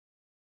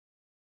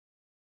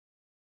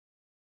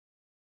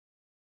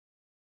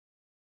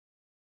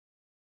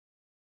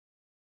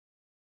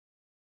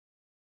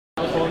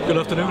Good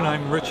afternoon,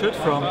 I'm Richard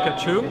from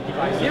Catchoom.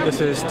 This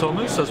is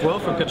Tomasz as well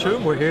from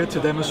Catchoom. We're here to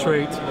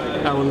demonstrate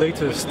our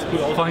latest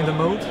Finder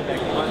mode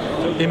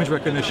image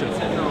recognition.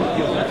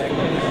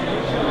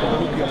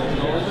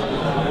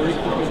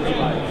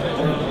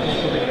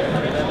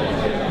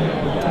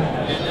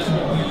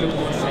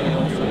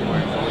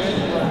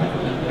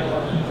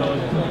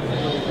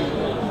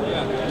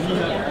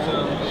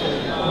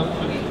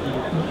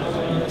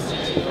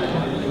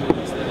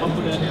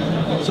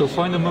 So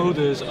Finder mode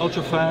is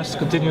ultra-fast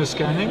continuous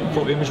scanning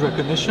for image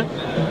recognition.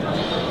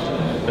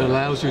 It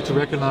allows you to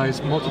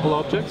recognize multiple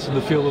objects in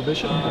the field of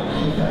vision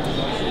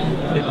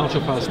in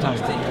ultra-fast time.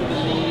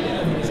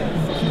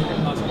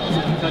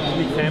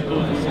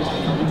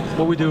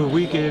 What we do,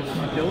 we give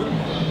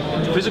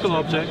physical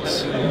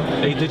objects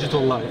a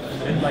digital life.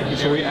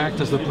 So we act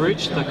as the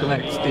bridge that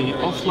connects the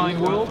offline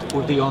world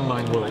with the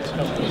online world.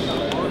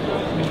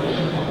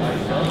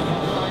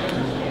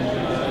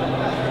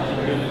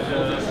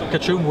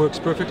 Catchoom works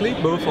perfectly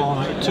both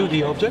on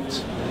 2D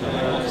objects,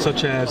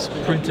 such as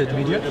printed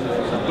media,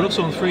 but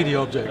also on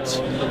 3D objects.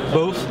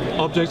 Both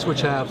objects which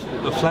have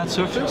a flat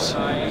surface,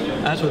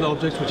 as with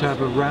objects which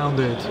have a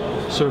rounded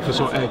surface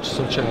or edge,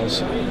 such as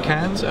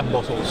cans and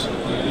bottles.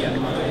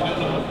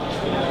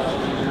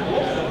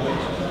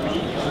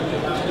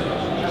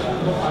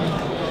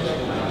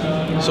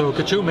 So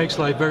Catchoom makes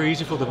life very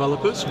easy for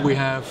developers. We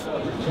have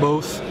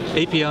both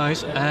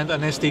APIs and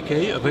an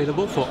SDK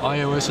available for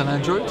iOS and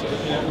Android.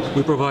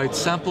 We provide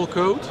sample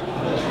code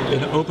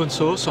in open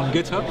source on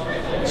GitHub,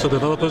 so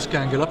developers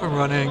can get up and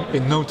running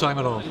in no time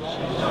at all.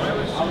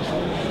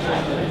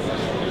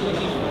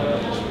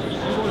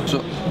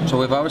 So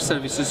with our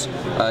services,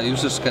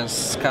 users can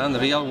scan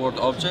real-world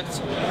objects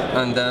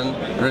and then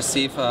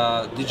receive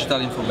digital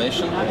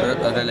information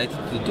related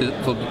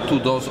to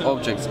those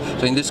objects.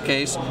 So in this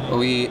case,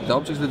 the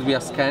objects that we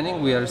are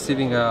scanning, we are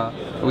receiving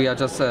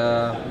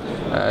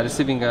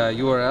receiving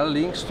URL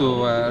links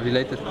to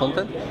related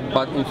content,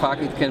 but in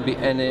fact it can be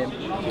any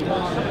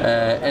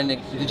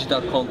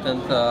digital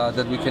content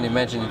that we can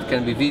imagine. It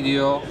can be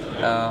video,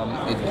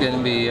 it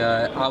can be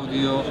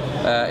audio,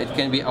 it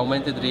can be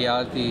augmented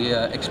reality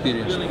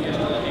experience.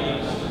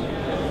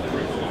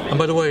 And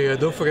by the way,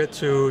 don't forget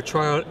to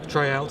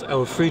try out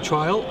our free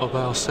trial of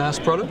our SaaS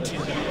product.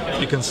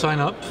 You can sign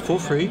up for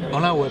free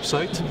on our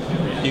website.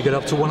 You get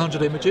up to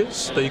 100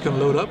 images that you can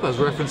load up as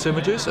reference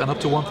images and up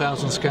to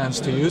 1,000 scans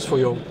to use for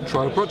your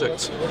trial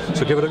projects.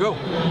 So give it a go.